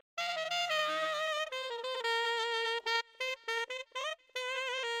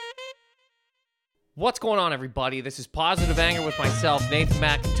What's going on, everybody? This is Positive Anger with myself, Nathan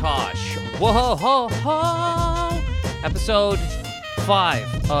McIntosh. Whoa, ho, ho! Episode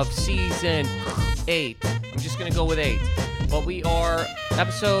 5 of Season 8. I'm just going to go with 8. But we are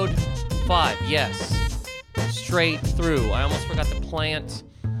Episode 5, yes. Straight through. I almost forgot to plant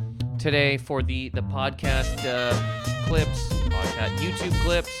today for the podcast clips, YouTube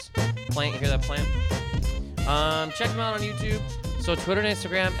clips. Plant, you hear that plant? Check them out on YouTube. So Twitter and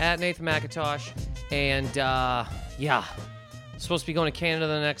Instagram, at Nathan McIntosh. And, supposed to be going to Canada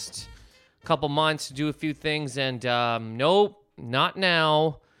the next couple months to do a few things. And, nope, not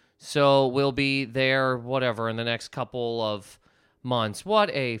now. So we'll be there, whatever, in the next couple of months.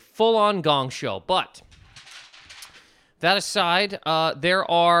 What a full-on gong show. But that aside,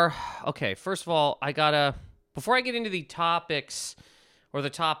 first of all, before I get into the topics or the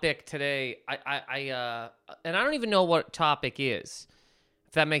topic today, and I don't even know what topic is.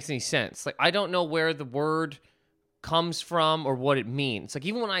 If that makes any sense. Like, I don't know where the word comes from or what it means. Like,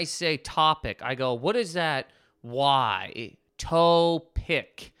 even when I say topic, I go, what is that? Why?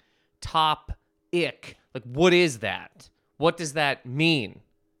 Toe-pick. Top-ick. Like, what is that? What does that mean?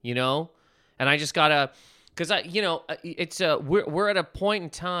 You know? And I just gotta, because we're at a point in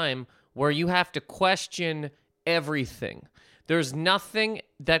time where you have to question everything. There's nothing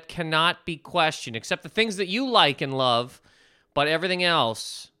that cannot be questioned except the things that you like and love. But everything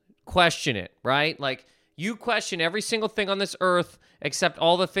else, question it, right? Like, you question every single thing on this earth except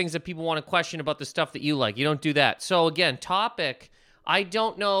all the things that people want to question about the stuff that you like. You don't do that. So, again, topic, I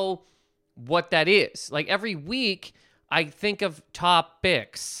don't know what that is. Like, every week, I think of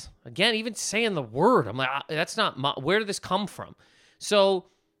topics. Again, even saying the word, I'm like, that's not where did this come from? So,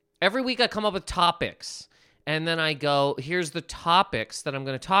 every week I come up with topics. And then I go, here's the topics that I'm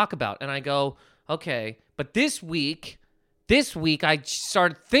going to talk about. And I go, okay, but this week I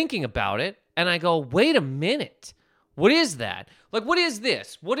started thinking about it, and I go, wait a minute. What is that? Like, what is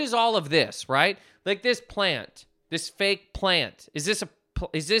this? What is all of this, right? Like this plant, this fake plant. Is this a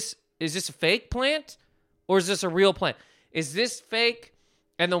fake plant, or is this a real plant? Is this fake,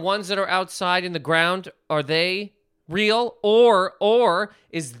 and the ones that are outside in the ground, are they real, or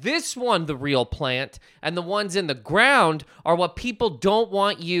is this one the real plant and the ones in the ground are what people don't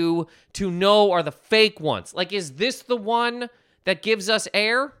want you to know are the fake ones? Like, is this the one that gives us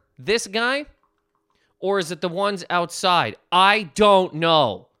air, this guy, or is it the ones outside? I don't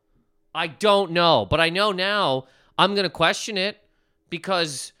know, but I know now I'm gonna question it,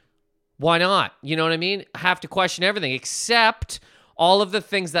 because why not? You know what I mean? I have to question everything except all of the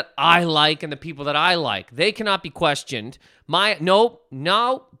things that I like and the people that I like. They cannot be questioned.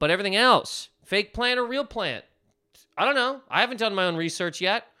 No, but everything else. Fake plant or real plant? I don't know. I haven't done my own research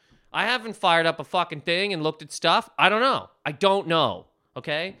yet. I haven't fired up a fucking thing and looked at stuff. I don't know.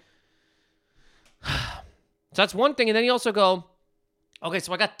 Okay? So that's one thing. And then you also go, okay,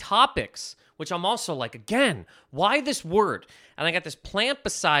 so I got topics, which I'm also like, again, why this word? And I got this plant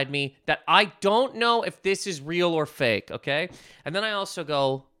beside me that I don't know if this is real or fake, okay? And then I also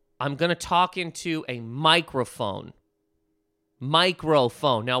go, I'm going to talk into a microphone.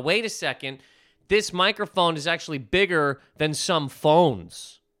 Now, wait a second. This microphone is actually bigger than some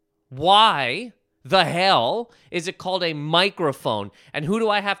phones. Why the hell is it called a microphone? And who do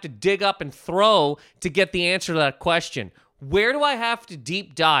I have to dig up and throw to get the answer to that question? Where do I have to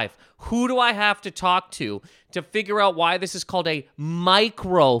deep dive? Who do I have to talk to figure out why this is called a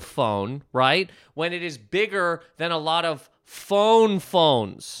microphone, right? When it is bigger than a lot of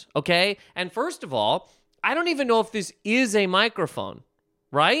phones, okay? And first of all, I don't even know if this is a microphone,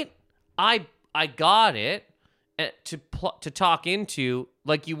 right? I got it to talk into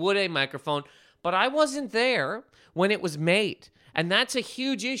like you would a microphone, but I wasn't there when it was made. And that's a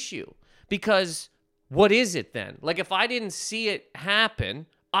huge issue, because what is it then? Like, if I didn't see it happen,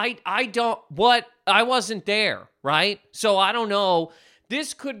 I wasn't there, right? So I don't know.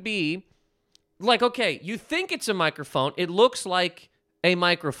 This could be like, okay, you think it's a microphone. It looks like a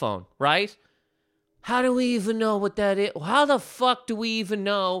microphone, right? How do we even know what that is? How the fuck do we even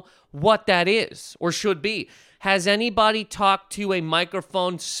know what that is or should be? Has anybody talked to a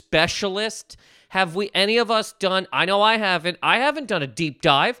microphone specialist? Have any of us done, I know I haven't done a deep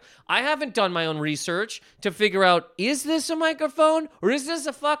dive. I haven't done my own research to figure out, is this a microphone or is this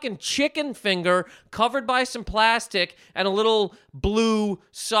a fucking chicken finger covered by some plastic and a little blue,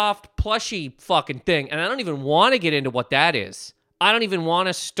 soft, plushy fucking thing? And I don't even want to get into what that is. I don't even want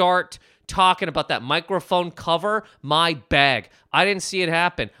to start talking about that microphone cover. My bag. I didn't see it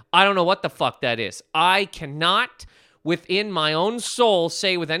happen. I don't know what the fuck that is. I cannot, within my own soul,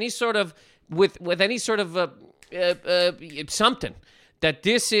 say with any sort of something that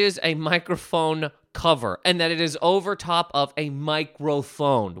this is a microphone cover and that it is over top of a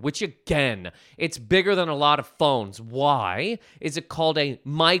microphone, which again, it's bigger than a lot of phones. Why is it called a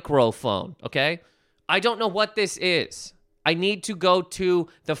microphone? Okay. I don't know what this is. I need to go to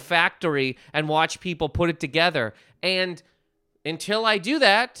the factory and watch people put it together. And until I do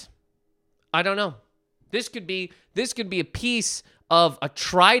that, I don't know. This could be a piece of a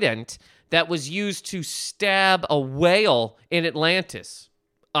trident that was used to stab a whale in Atlantis.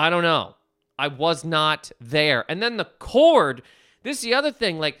 I don't know. I was not there. And then the cord, this is the other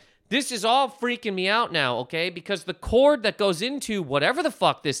thing, like, this is all freaking me out now, okay? Because the cord that goes into whatever the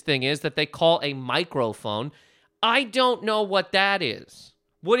fuck this thing is that they call a microphone, I don't know what that is.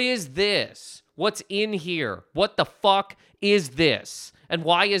 What is this? What's in here? What the fuck is this? And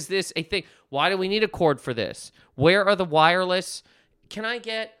why is this a thing? Why do we need a cord for this? Where are the wireless?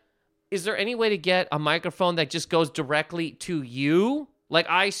 Is there any way to get a microphone that just goes directly to you? Like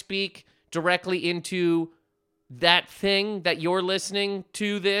I speak directly into that thing that you're listening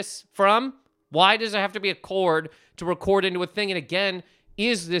to this from? Why does it have to be a cord to record into a thing? And again,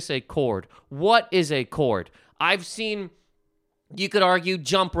 is this a cord? What is a cord? I've seen, you could argue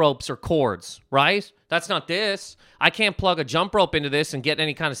jump ropes or cords, right? That's not this. I can't plug a jump rope into this and get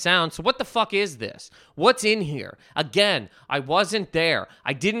any kind of sound. So what the fuck is this? What's in here? Again, I wasn't there.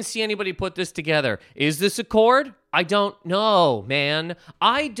 I didn't see anybody put this together. Is this a cord? I don't know, man.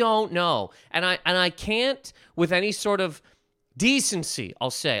 I don't know. And I can't, with any sort of decency,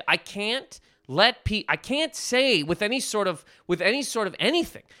 I'll say, I can't say with any sort of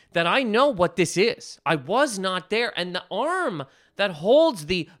anything that I know what this is. I was not there. And the arm that holds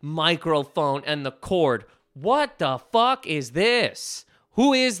the microphone and the cord, what the fuck is this?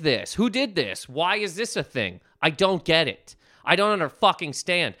 Who is this? Who did this? Why is this a thing? I don't get it. I don't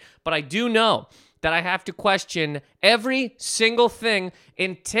understand. But I do know that I have to question every single thing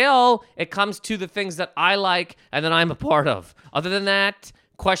until it comes to the things that I like and that I'm a part of. Other than that,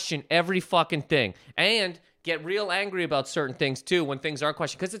 question every fucking thing. And get real angry about certain things too when things are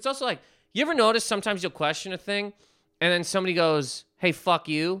questioned. Because it's also like, you ever notice sometimes you'll question a thing and then somebody goes, hey, fuck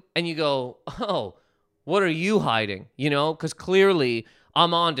you. And you go, oh, what are you hiding? You know, because clearly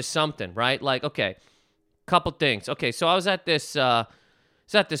I'm on to something, right? Like, okay, couple things. Okay, so I was at this,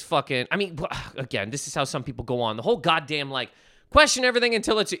 fucking, I mean, again, this is how some people go on. The whole goddamn, like, question everything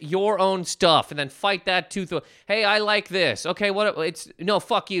until it's your own stuff and then fight that tooth. Hey, I like this. Okay, no,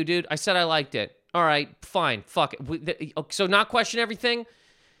 fuck you, dude. I said I liked it. All right, fine, fuck it. So not question everything?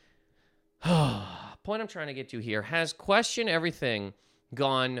 Point I'm trying to get to here, has question everything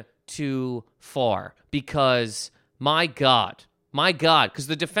gone too far? Because my God, because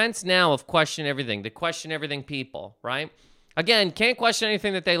the defense now of question everything, the question everything people, right? Again, can't question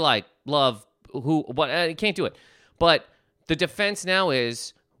anything that they like, love, can't do it. But the defense now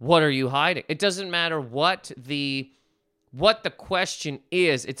is, what are you hiding? It doesn't matter what the question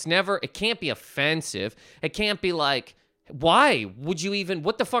is. It can't be offensive. It can't be like, why would you even,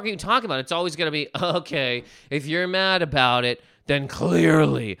 what the fuck are you talking about? It's always going to be, okay, if you're mad about it, then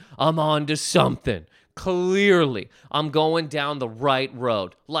clearly I'm on to something. Clearly I'm going down the right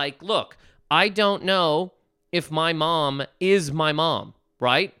road. Like, look, I don't know if my mom is my mom,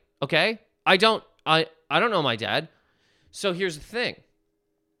 right? Okay? I don't know my dad. So here's the thing.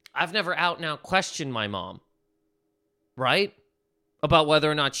 I've never out and out questioned my mom, right? About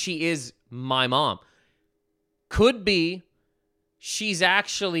whether or not she is my mom. Could be she's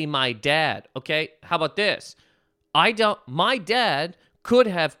actually my dad, okay? How about this? My dad could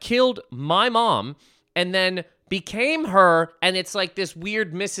have killed my mom and then became her, and it's like this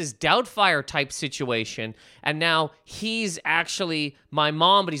weird Mrs. Doubtfire type situation, and now he's actually my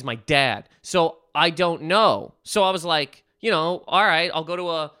mom, but he's my dad. So I don't know. So I was like, all right, I'll go to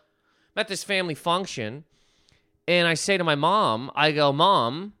I'm at this family function, and I say to my mom, I go,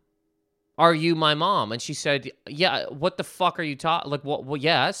 Mom, are you my mom? And she said, yeah, what the fuck are you talking? Like, what? Well,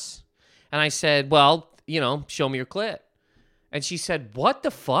 yes. And I said, well, show me your clit. And she said, what the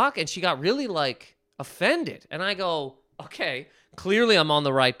fuck? And she got really, like, offended. And I go, okay, clearly I'm on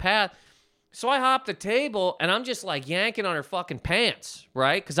the right path. So I hop the table, and I'm just, like, yanking on her fucking pants,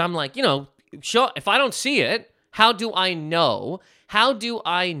 right? Because I'm like, if I don't see it, how do I know? How do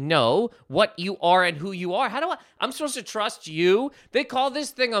I know what you are and who you are? I'm supposed to trust you? They call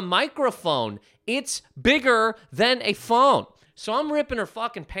this thing a microphone. It's bigger than a phone. So I'm ripping her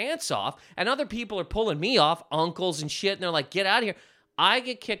fucking pants off, and other people are pulling me off, uncles and shit, and they're like, get out of here. I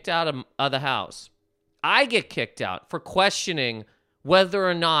get kicked out of the house. I get kicked out for questioning whether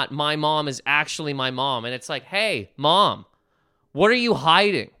or not my mom is actually my mom. And it's like, hey, Mom, what are you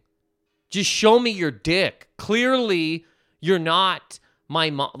hiding? Just show me your dick. Clearly, you're not my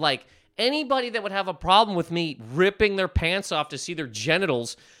mom. Like, Anybody that would have a problem with me ripping their pants off to see their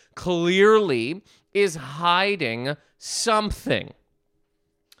genitals clearly is hiding something.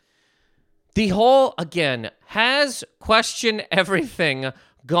 The whole, again, has question everything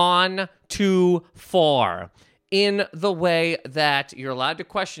gone too far in the way that you're allowed to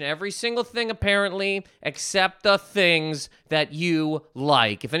question every single thing, apparently, except the things that you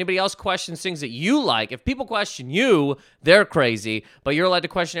like. If anybody else questions things that you like, if people question you, they're crazy, but you're allowed to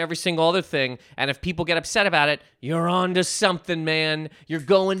question every single other thing, and if people get upset about it, you're on to something, man. You're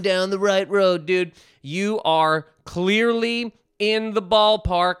going down the right road, dude. You are clearly in the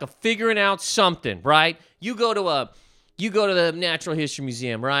ballpark of figuring out something, right? You go to the Natural History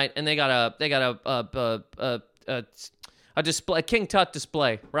Museum, right? And they got a display, a King Tut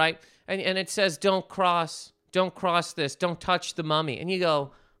display, right? And it says, don't cross this, don't touch the mummy. And you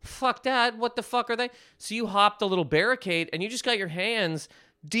go, fuck that, what the fuck are they? So you hop the little barricade and you just got your hands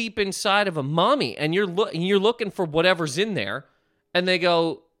deep inside of a mummy and you're looking for whatever's in there. And they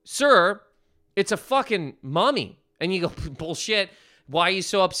go, sir, it's a fucking mummy. And you go, bullshit, why are you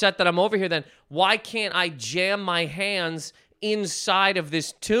so upset that I'm over here then? Why can't I jam my hands inside of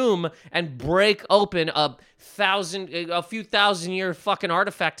this tomb and break open a few thousand year fucking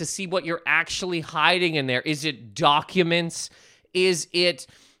artifact to see what you're actually hiding in there? Is it documents? Is it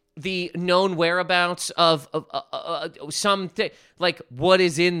the known whereabouts of something? Like, what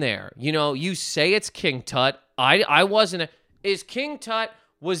is in there? You know, you say it's King Tut. I wasn't. Is King Tut,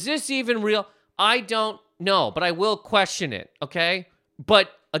 was this even real? I don't know, but I will question it, okay?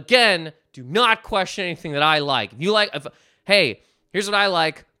 But again, do not question anything that I like. Hey, here's what I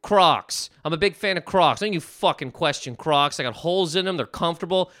like, Crocs. I'm a big fan of Crocs. Don't you fucking question Crocs. I got holes in them. They're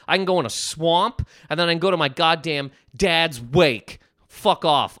comfortable. I can go in a swamp, and then I can go to my goddamn dad's wake. Fuck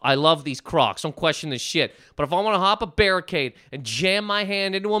off. I love these Crocs. Don't question this shit. But if I want to hop a barricade and jam my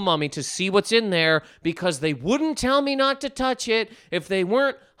hand into a mummy to see what's in there because they wouldn't tell me not to touch it, if they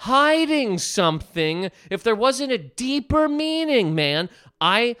weren't hiding something, if there wasn't a deeper meaning, man,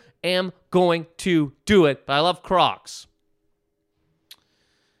 I am going to do it. But I love Crocs.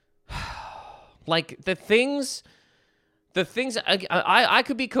 Like, the things I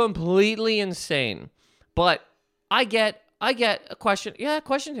could be completely insane, but I get a question. Yeah,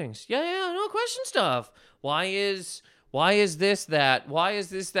 question things. Yeah, no, question stuff. Why is this that? Why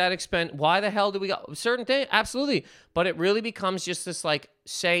is this that expense? Why the hell do we got certain thing? Absolutely. But it really becomes just this, like,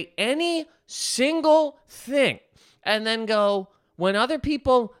 say any single thing and then go, when other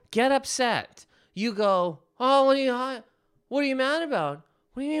people get upset, you go, oh, what are you mad about?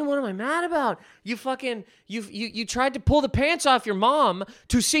 What do you mean, what am I mad about? You tried to pull the pants off your mom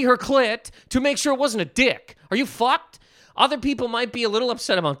to see her clit to make sure it wasn't a dick. Are you fucked? Other people might be a little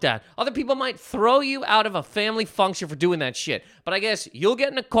upset about that. Other people might throw you out of a family function for doing that shit. But I guess you'll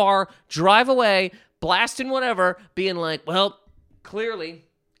get in a car, drive away, blasting whatever, being like, well, clearly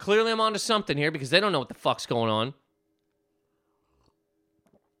I'm onto something here because they don't know what the fuck's going on.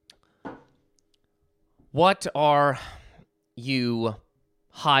 What are you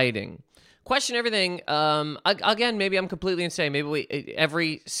hiding? Question everything. Again, maybe I'm completely insane. Maybe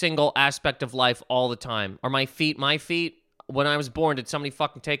every single aspect of life all the time. Are my feet my feet? When I was born, did somebody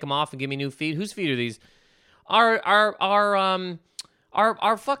fucking take them off and give me new feet? Whose feet are these? Are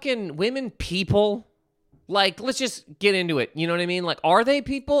fucking women people? Like, let's just get into it. You know what I mean? Like, are they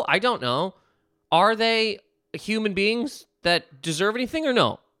people? I don't know. Are they human beings that deserve anything or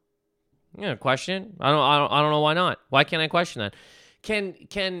no? Yeah, question. I don't know why not. Why can't I question that?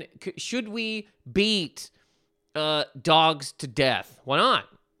 Should we beat dogs to death? Why not?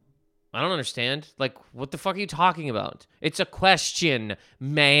 I don't understand. Like, what the fuck are you talking about? It's a question,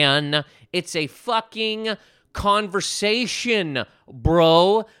 man. It's a fucking conversation,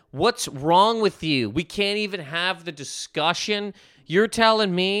 bro. What's wrong with you? We can't even have the discussion. You're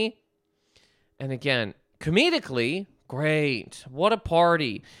telling me. And again, comedically, great. What a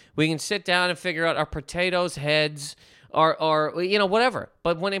party. We can sit down and figure out our potatoes' heads or you know, whatever.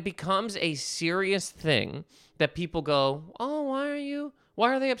 But when it becomes a serious thing that people go, oh,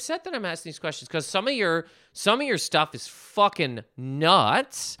 why are they upset that I'm asking these questions? Because some of your stuff is fucking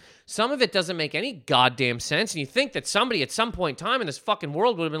nuts. Some of it doesn't make any goddamn sense. And you think that somebody at some point in time in this fucking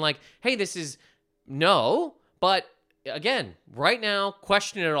world would have been like, hey, this is no. But again, right now,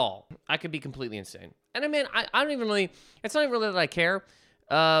 question it all. I could be completely insane. And I mean, I don't even really, it's not even really that I care.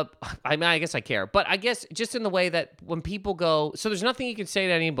 I mean, I guess I care. But I guess just in the way that when people go, so there's nothing you can say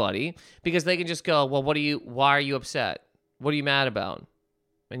to anybody because they can just go, well, why are you upset? What are you mad about?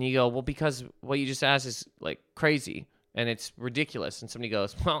 And you go, well, because what you just asked is like crazy and it's ridiculous. And somebody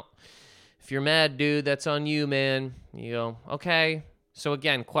goes, well, if you're mad, dude, that's on you, man. You go, okay. So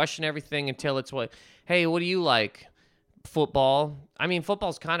again, question everything until it's what, hey, what do you like? Football. I mean,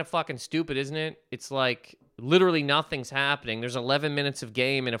 football's kind of fucking stupid, isn't it? It's like literally nothing's happening. There's 11 minutes of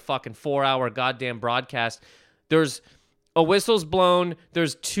game in a fucking 4-hour goddamn broadcast. There's a whistle's blown.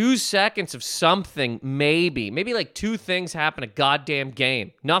 There's 2 seconds of something, maybe like 2 things happen a goddamn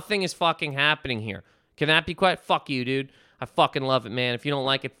game. Nothing is fucking happening here. Can that be quiet? Fuck you, dude. I fucking love it, man. If you don't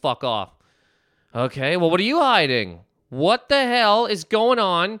like it, fuck off. Okay, well, what are you hiding? What the hell is going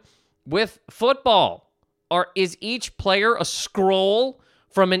on with football? Or is each player a scroll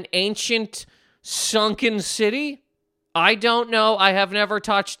from an ancient sunken city? I don't know. I have never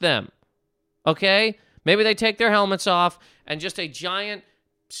touched them. Okay? Maybe they take their helmets off and just a giant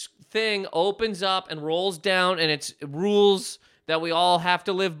thing opens up and rolls down, and it's rules that we all have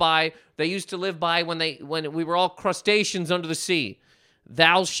to live by. They used to live by when we were all crustaceans under the sea.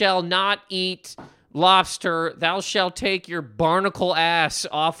 Thou shalt not eat lobster. Thou shalt take your barnacle ass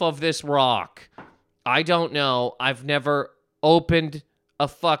off of this rock. I don't know. I've never opened a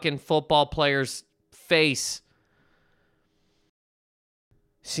fucking football player's face.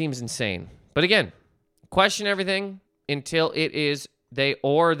 Seems insane. But again, question everything until it is they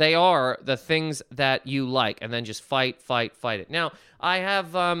are the things that you like, and then just fight it. Now, I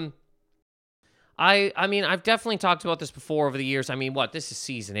have I mean, I've definitely talked about this before over the years. I mean, what? This is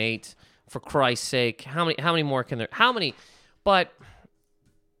season 8, for Christ's sake. How many more can there? How many? But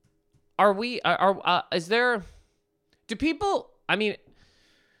is there, do people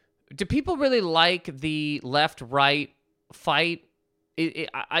really like the left-right fight?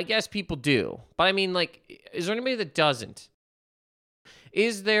 I guess people do. But I mean, like, is there anybody that doesn't?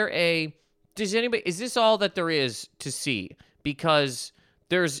 Is this all that there is to see? Because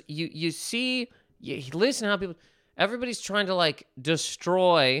there's, you listen how everybody's trying to, like,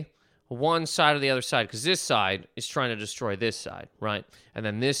 destroy one side or the other side, because this side is trying to destroy this side, right? And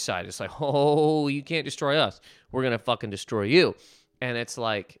then this side is like, oh, you can't destroy us. We're going to fucking destroy you. And it's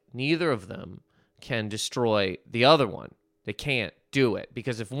like, neither of them can destroy the other one. They can't do it,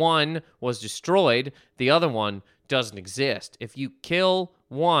 because if one was destroyed, the other one doesn't exist. If you kill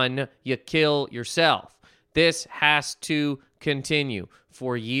one, you kill yourself. This has to continue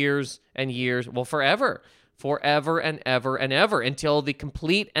for years and years, well, forever and ever and ever, until the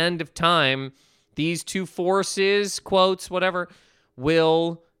complete end of time. These two forces, quotes, whatever,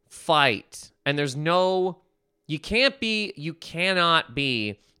 will fight. And you cannot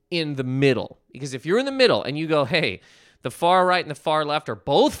be in the middle. Because if you're in the middle and you go, hey, the far right and the far left are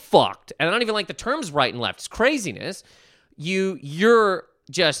both fucked, and I don't even like the terms right and left, it's craziness, you're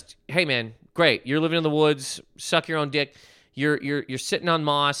just, hey man, great, you're living in the woods, suck your own dick, you're sitting on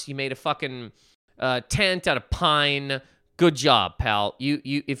moss, you made a fucking tent out of pine. Good job, pal. You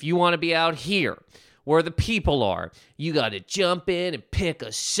if you want to be out here where the people are, you got to jump in and pick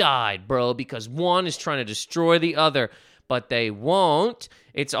a side, bro, because one is trying to destroy the other, but they won't.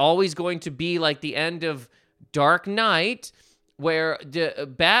 It's always going to be like the end of Dark Knight, where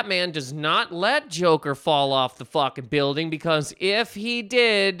Batman does not let Joker fall off the fucking building, because if he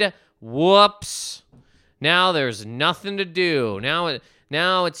did, whoops, now there's nothing to do. Now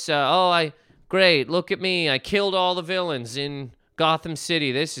it's great, look at me. I killed all the villains in Gotham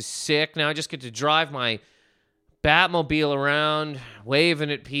City. This is sick. Now I just get to drive my Batmobile around,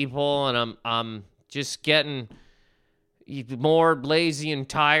 waving at people, and I'm just getting more lazy and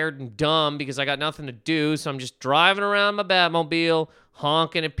tired and dumb because I got nothing to do. So I'm just driving around my Batmobile,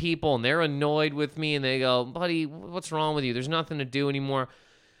 honking at people, and they're annoyed with me, and they go, buddy, what's wrong with you? There's nothing to do anymore.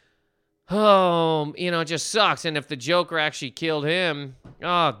 Oh, it just sucks. And if the Joker actually killed him,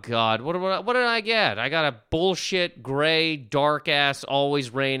 oh, God, what did I get? I got a bullshit, gray, dark-ass,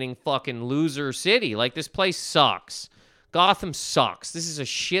 always raining fucking loser city. Like, this place sucks. Gotham sucks. This is a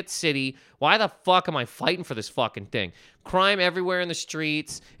shit city. Why the fuck am I fighting for this fucking thing? Crime everywhere in the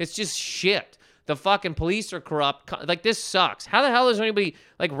streets. It's just shit. The fucking police are corrupt. Like, this sucks. How the hell is there anybody,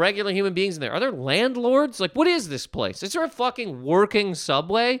 like, regular human beings in there? Are there landlords? Like, what is this place? Is there a fucking working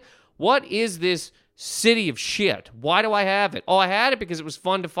subway? What is this city of shit? Why do I have it? Oh, I had it because it was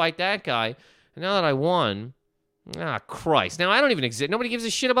fun to fight that guy. And now that I won, Christ. Now I don't even exist. Nobody gives a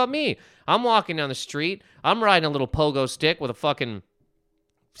shit about me. I'm walking down the street. I'm riding a little pogo stick with a fucking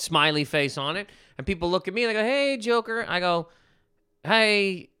smiley face on it. And people look at me and they go, hey, Joker. I go,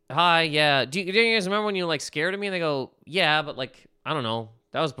 hey, hi, yeah. Do you guys remember when you, like, scared of me? And they go, yeah, but, like, I don't know.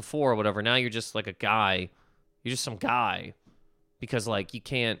 That was before or whatever. Now you're just, like, a guy. You're just some guy. Because, like, you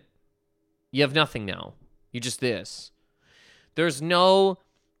have nothing now. You're just this.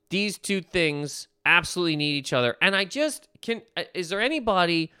 These two things absolutely need each other. And am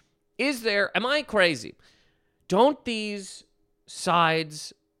I crazy? Don't these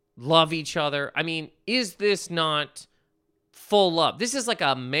sides love each other. I mean, is this not full love? This is like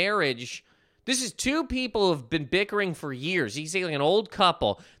a marriage. This is two people who have been bickering for years. You see like an old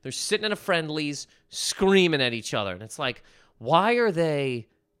couple. They're sitting in a Friendlies screaming at each other. And it's like, why are they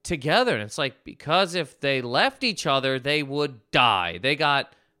together? And it's like, because if they left each other, they would die. They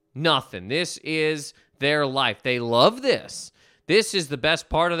got nothing. This is their life. They love this. This is the best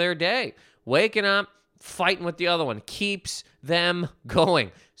part of their day. Waking up, fighting with the other one keeps them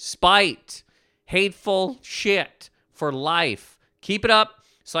going. Spite, hateful shit for life. Keep it up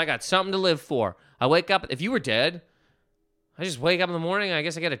so I got something to live for. I wake up. If you were dead, I just wake up in the morning. I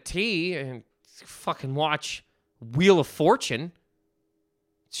guess I get a tea and fucking watch Wheel of Fortune.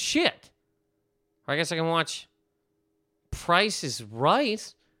 Shit. Or I guess I can watch Price is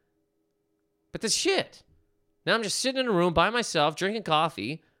Right. But this shit. Now I'm just sitting in a room by myself, drinking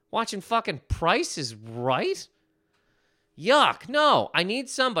coffee, watching fucking Price is Right? Yuck. No. I need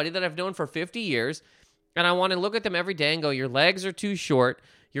somebody that I've known for 50 years, and I want to look at them every day and go, your legs are too short,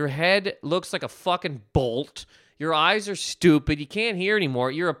 your head looks like a fucking bolt, your eyes are stupid, you can't hear anymore,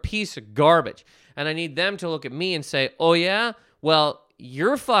 you're a piece of garbage. And I need them to look at me and say, oh yeah? Well,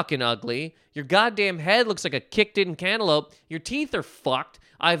 you're fucking ugly, your goddamn head looks like a kicked-in cantaloupe, your teeth are fucked,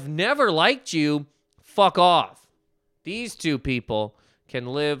 I've never liked you, fuck off. These two people can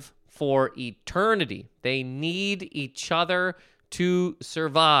live for eternity. They need each other to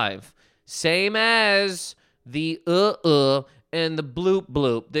survive. Same as the and the bloop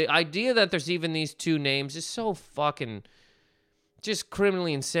bloop. The idea that there's even these two names is so fucking just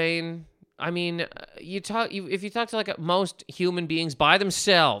criminally insane. I mean, if you talk to like most human beings by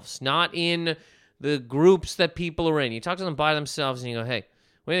themselves, not in the groups that people are in, you talk to them by themselves and you go, hey,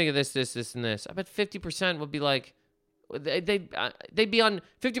 what do you think of this, and this? I bet 50% would be like, they'd be on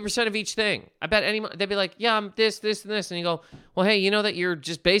 50% of each thing. I bet they'd be like, yeah, I'm this, and this. And you go, well, hey, you know that you're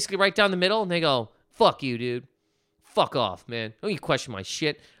just basically right down the middle? And they go, fuck you, dude. Fuck off, man. Don't you question my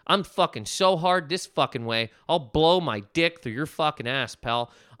shit. I'm fucking so hard this fucking way. I'll blow my dick through your fucking ass,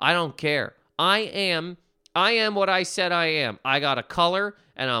 pal. I don't care. I am what I said I am. I got a color,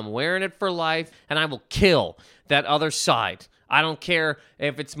 and I'm wearing it for life, and I will kill that other side. I don't care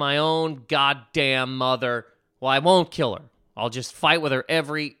if it's my own goddamn mother. Well, I won't kill her. I'll just fight with her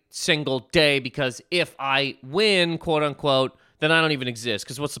every single day because if I win, quote unquote, then I don't even exist.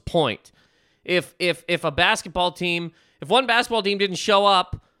 Because what's the point? If a basketball team, if one basketball team didn't show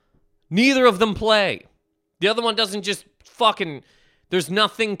up, neither of them play. The other one doesn't just fucking, there's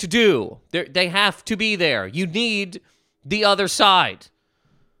nothing to do. They have to be there. You need the other side.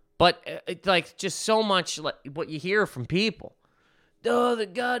 But like just so much like what you hear from people. Oh, the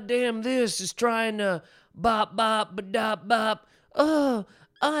goddamn this is trying to bop, bop, ba-dop, bop. Oh,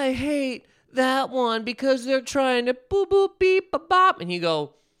 I hate that one because they're trying to boop, boop, beep, bop. And you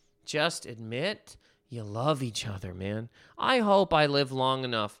go, just admit you love each other, man. I hope I live long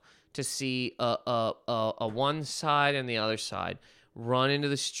enough to see a one side and the other side run into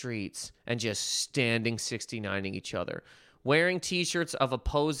the streets and just standing 69ing each other. Wearing t-shirts of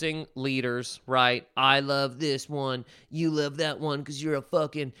opposing leaders, right? I love this one. You love that one because you're a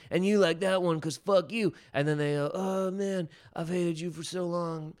fucking... And you like that one because fuck you. And then they go, oh, man, I've hated you for so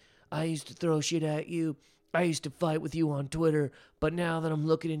long. I used to throw shit at you. I used to fight with you on Twitter. But now that I'm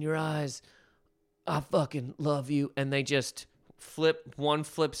looking in your eyes, I fucking love you. And they just one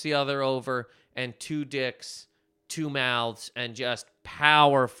flips the other over, and two dicks, two mouths, and just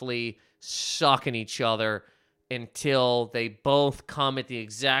powerfully sucking each other until they both come at the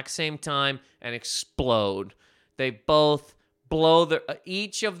exact same time and explode. They both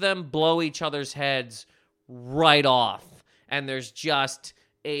each of them blow each other's heads right off. And there's just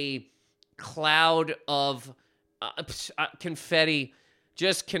a cloud of confetti,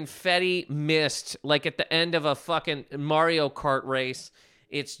 just confetti mist, like at the end of a fucking Mario Kart race.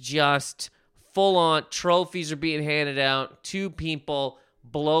 It's just full on. Trophies are being handed out. Two people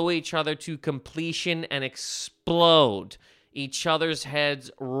blow each other to completion and explode each other's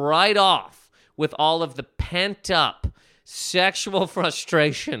heads right off with all of the pent-up sexual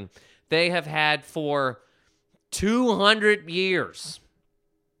frustration they have had for 200 years.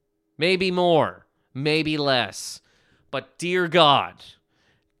 Maybe more, maybe less. But dear God,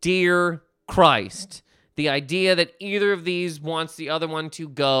 dear Christ, the idea that either of these wants the other one to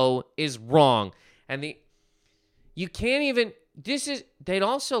go is wrong. And you can't even... they'd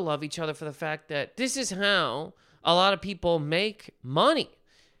also love each other for the fact that this is how a lot of people make money.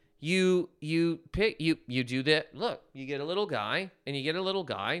 You do that. Look, you get a little guy and you get a little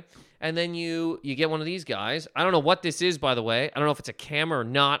guy, and then you get one of these guys. I don't know what this is, by the way. I don't know if it's a camera or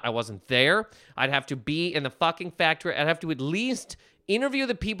not. I wasn't there. I'd have to be in the fucking factory. I'd have to at least interview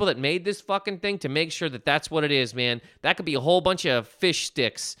the people that made this fucking thing to make sure that that's what it is, man. That could be a whole bunch of fish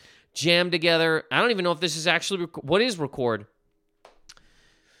sticks jammed together. I don't even know if this is actually what is record.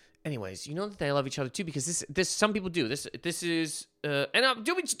 Anyways, you know that they love each other too, because this some people do this is and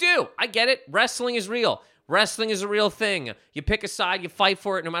do what you do. I get it. Wrestling is real. Wrestling is a real thing. You pick a side, you fight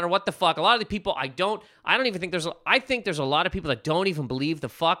for it, no matter what the fuck. A lot of the people I don't even think I think there's a lot of people that don't even believe the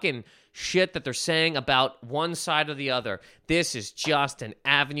fucking shit that they're saying about one side or the other. This is just an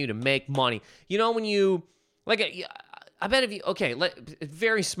avenue to make money. You know, when you I bet if you,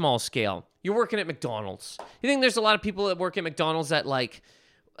 very small scale, you're working at McDonald's. You think there's a lot of people that work at McDonald's that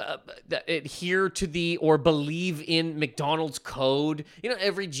that adhere to or believe in McDonald's code? You know,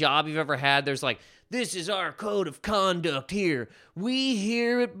 every job you've ever had, there's this is our code of conduct here. We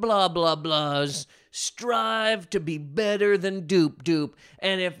here at blah, blah, blahs strive to be better than dupe.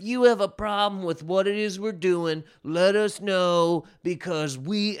 And if you have a problem with what it is we're doing, let us know, because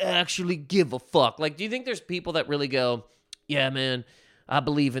we actually give a fuck. Do you think there's people that really go, yeah, man, I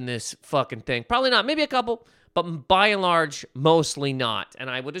believe in this fucking thing? Probably not. Maybe a couple, but by and large, mostly not. And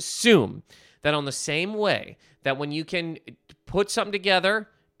I would assume that on the same way that when you can put something together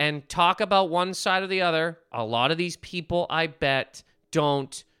and talk about one side or the other, a lot of these people, I bet,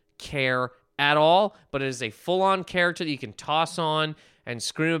 don't care at all, but it is a full-on character that you can toss on and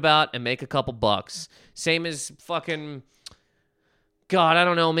scream about and make a couple bucks. Same as fucking, God, I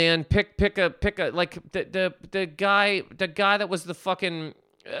don't know, man. Pick a the guy that was the fucking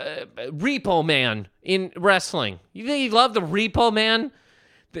Repo Man in wrestling. You think you love the Repo Man?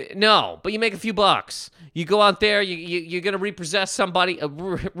 No, but you make a few bucks. You go out there, you're going to repossess somebody,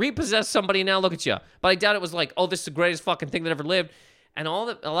 now look at you. But I doubt it was this is the greatest fucking thing that ever lived. And a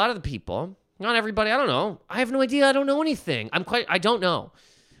lot of the people, not everybody, I don't know. I have no idea. I don't know anything. I don't know.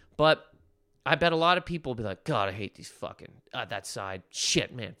 But I bet a lot of people will be like, God, I hate these fucking, that side.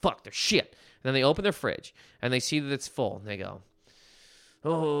 Shit, man. Fuck, they're shit. And then they open their fridge and they see that it's full and they go,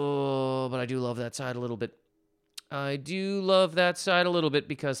 oh, but I do love that side a little bit. I do love that side a little bit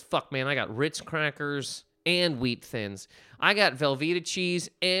because, fuck, man, I got Ritz crackers and Wheat Thins. I got Velveeta cheese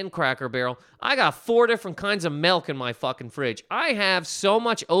and Cracker Barrel. I got 4 different kinds of milk in my fucking fridge. I have so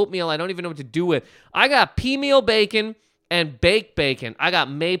much oatmeal I don't even know what to do with. I got pea meal bacon and baked bacon. I got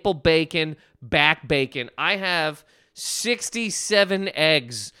maple bacon, back bacon. I have 67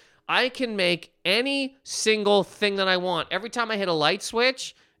 eggs. I can make any single thing that I want. Every time I hit a light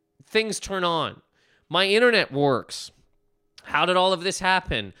switch, things turn on. My internet works. How did all of this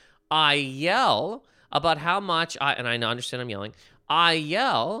happen? I yell about how much and I understand I'm yelling. I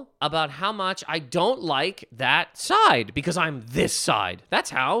yell about how much I don't like that side because I'm this side. That's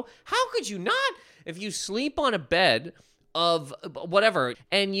how. How could you not? If you sleep on a bed of whatever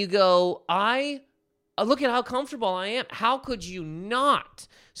and you go, look at how comfortable I am. How could you not?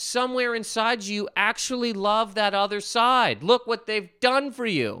 Somewhere inside you actually love that other side. Look what they've done for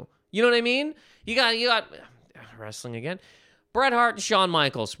you. You know what I mean? You got wrestling again. Bret Hart and Shawn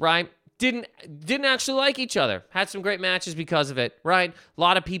Michaels, right? Didn't actually like each other. Had some great matches because of it, right? A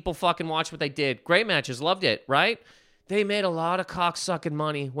lot of people fucking watched what they did. Great matches, loved it, right? They made a lot of cocksucking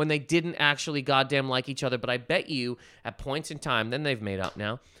money when they didn't actually goddamn like each other, but I bet you at points in time, then they've made up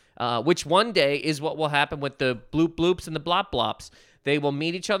now, which one day is what will happen with the bloop bloops and the blop blops. They will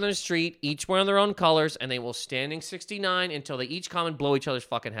meet each other in the street, each wearing their own colors, and they will standing 69 until they each come and blow each other's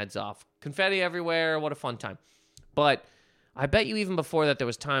fucking heads off. Confetti everywhere. What a fun time. But I bet you even before that there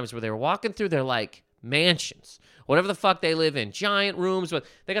was times where they were walking through their, mansions, whatever the fuck they live in, giant rooms, but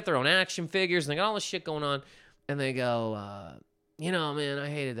they got their own action figures, and they got all this shit going on, and they go, man, I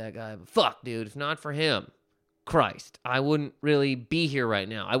hated that guy, but fuck, dude, if not for him, Christ, I wouldn't really be here right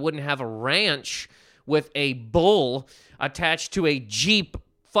now. I wouldn't have a ranch with a bull attached to a Jeep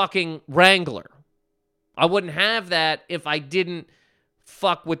fucking Wrangler. I wouldn't have that if I didn't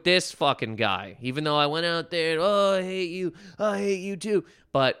fuck with this fucking guy. Even though I went out there and, I hate you too.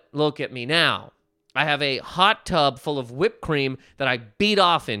 But look at me now. I have a hot tub full of whipped cream that I beat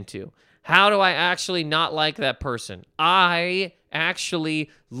off into. How do I actually not like that person? I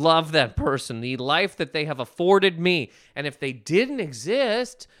actually love that person, the life that they have afforded me. And if they didn't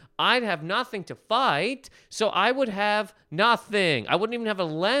exist, I'd have nothing to fight, so I would have nothing. I wouldn't even have a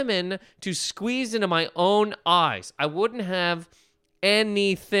lemon to squeeze into my own eyes. I wouldn't have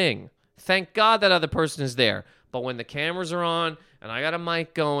anything. Thank God that other person is there. But when the cameras are on and I got a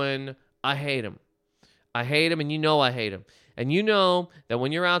mic going, I hate him. I hate him, and you know I hate him. And you know that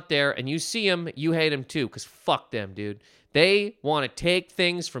when you're out there and you see them, you hate them too, because fuck them, dude. They want to take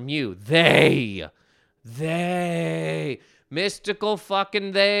things from you. They, mystical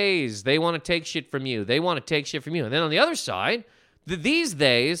fucking theys. They want to take shit from you. They want to take shit from you. And then on the other side, these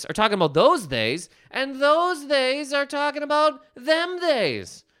theys are talking about those theys, and those theys are talking about them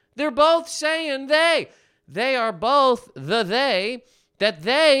theys. They're both saying they. They are both the they that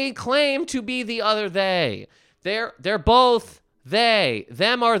they claim to be the other they. They're both they.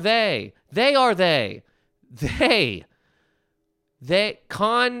 Them are they. They are they. They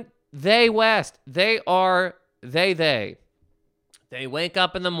west. They are they. They wake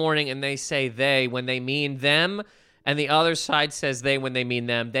up in the morning and they say they when they mean them, and the other side says they when they mean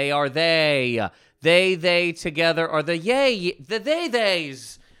them. They are they. They together are the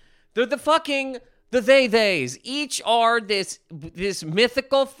they-theys. They're the they-theys. Each are this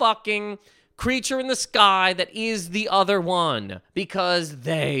mythical fucking creature in the sky that is the other one. Because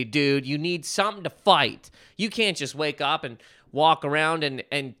dude, you need something to fight. You can't just wake up and walk around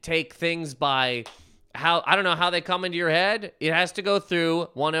and take things by how, I don't know how they come into your head. It has to go through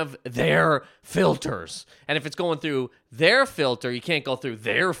one of their filters. And if it's going through their filter, you can't go through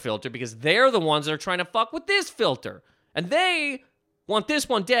their filter because they're the ones that are trying to fuck with this filter. And they want this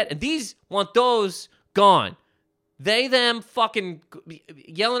one dead, and these want those gone. They, them, fucking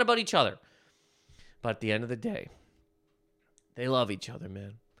yelling about each other. But at the end of the day, they love each other,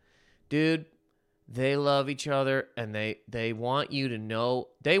 man. Dude, they love each other, and they want you to know,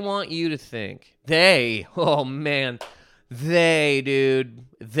 they want you to think. Oh man, dude,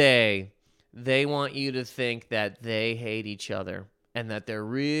 they want you to think that they hate each other and that they're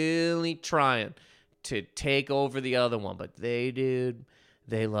really trying to take over the other one. But dude,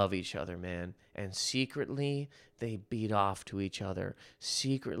 they love each other, man. And secretly, they beat off to each other.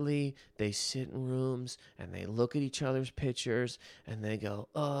 Secretly, they sit in rooms and they look at each other's pictures and they go,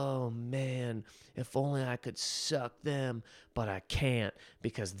 oh man, if only I could suck them, but I can't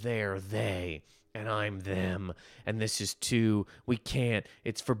because they're they and I'm them. And this is two. We can't.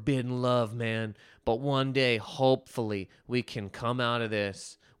 It's forbidden love, man. But one day, hopefully, we can come out of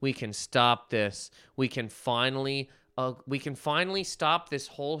this. We can stop this. We can finally stop this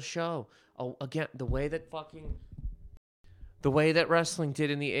whole show. Oh, again, the way that wrestling did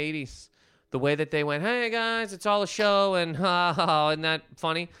in the 80s. The way that they went, hey guys, it's all a show, and isn't that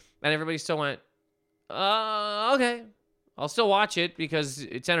funny? And everybody still went, okay. I'll still watch it because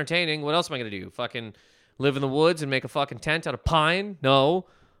it's entertaining. What else am I going to do? Fucking live in the woods and make a fucking tent out of pine? No.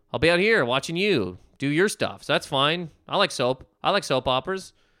 I'll be out here watching you do your stuff. So that's fine. I like soap. I like soap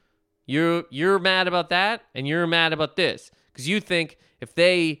operas. You're mad about that, and you're mad about this. Because you think if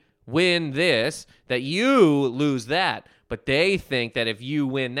they win this, that you lose that. But they think that if you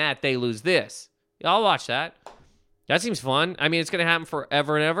win that, they lose this. I'll watch that. That seems fun. I mean, it's going to happen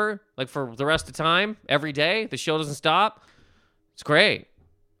forever and ever. Like for the rest of time, every day. The show doesn't stop. It's great.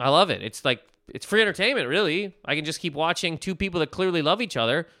 I love it. It's like, it's free entertainment, really. I can just keep watching two people that clearly love each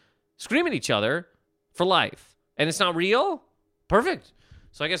other scream at each other for life. And it's not real? Perfect.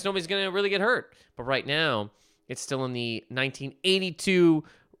 So I guess nobody's going to really get hurt. But right now, it's still in the 1982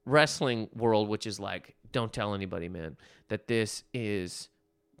 wrestling world, which is like, don't tell anybody, man, that this is,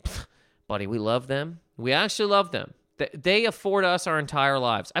 buddy, we love them. We actually love them. They afford us our entire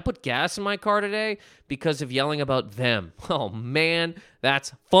lives. I put gas in my car today because of yelling about them. Oh, man,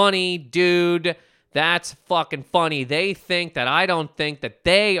 that's funny, dude. That's fucking funny. They think that I don't think that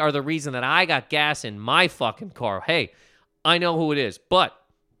they are the reason that I got gas in my fucking car. Hey, I know who it is, but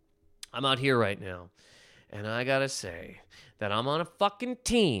I'm out here right now, and I gotta say that I'm on a fucking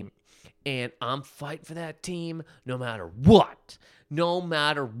team, and I'm fighting for that team no matter what. No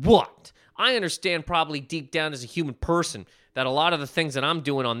matter what. I understand probably deep down as a human person that a lot of the things that I'm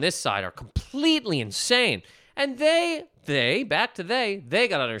doing on this side are completely insane. And they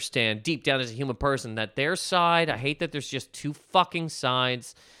gotta understand deep down as a human person that their side, I hate that there's just two fucking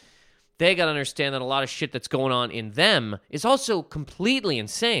sides. They gotta understand that a lot of shit that's going on in them is also completely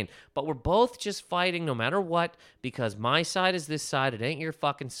insane. But we're both just fighting no matter what, because my side is this side. It ain't your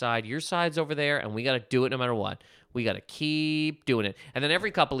fucking side. Your side's over there, and we gotta do it no matter what. We got to keep doing it. And then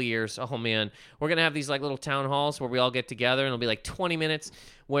every couple of years, oh man, we're going to have these like little town halls where we all get together, and it'll be like 20 minutes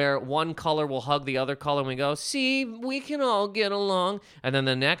where one color will hug the other color and we go, see, we can all get along. And then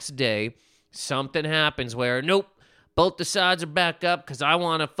the next day, something happens where, nope, both the sides are back up because I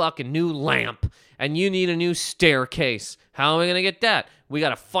want a fucking new lamp and you need a new staircase. How are we going to get that? We got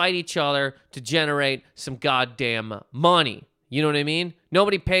to fight each other to generate some goddamn money. You know what I mean?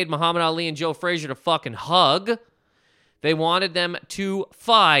 Nobody paid Muhammad Ali and Joe Frazier to fucking hug. They wanted them to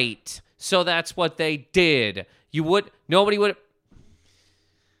fight. So that's what they did. Nobody would.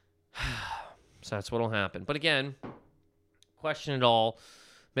 So that's what'll happen. But again, question it all.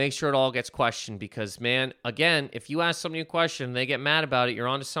 Make sure it all gets questioned because, man, again, if you ask somebody a question and they get mad about it, you're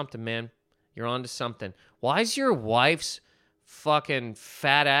onto something, man. You're onto something. Why is your wife's fucking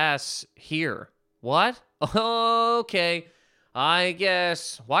fat ass here? What? Okay, I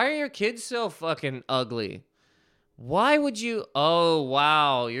guess. Why are your kids so fucking ugly? Why would you? Oh,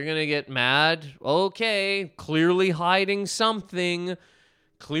 wow, you're gonna get mad? Okay, clearly hiding something.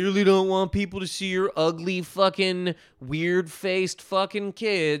 Clearly don't want people to see your ugly fucking weird-faced fucking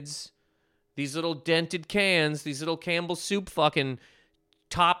kids. These little dented cans, these little Campbell soup fucking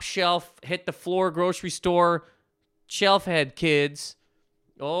top shelf, hit the floor grocery store shelf head kids.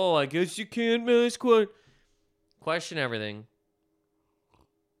 Oh, I guess you can't ask question everything.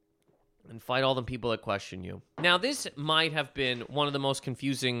 And fight all the people that question you. Now, this might have been one of the most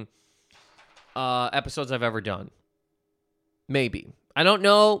confusing episodes I've ever done. Maybe. I don't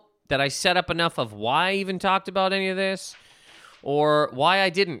know that I set up enough of why I even talked about any of this or why I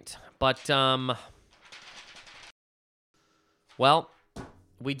didn't. But, well,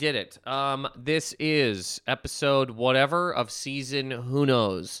 we did it. This is episode whatever of season who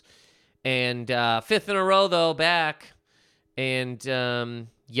knows. And 5th in a row, though, back. And,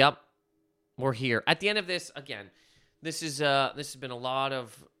 yep, we're here. At the end of this, again, this has been a lot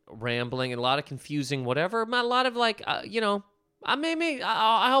of rambling and a lot of confusing whatever. A lot of, like, I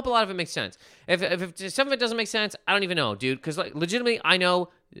hope a lot of it makes sense. If some of it doesn't make sense, I don't even know, dude. Because, like, legitimately, I know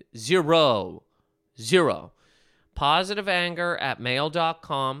zero. Positive anger at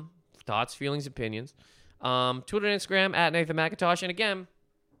mail.com. Thoughts, feelings, opinions. Twitter and Instagram at Nathan McIntosh. And again,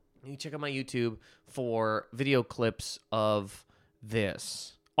 you can check out my YouTube for video clips of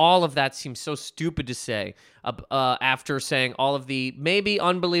this. All of that seems so stupid to say after saying all of the maybe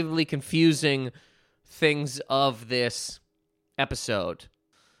unbelievably confusing things of this episode.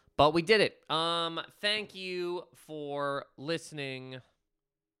 But we did it. Thank you for listening.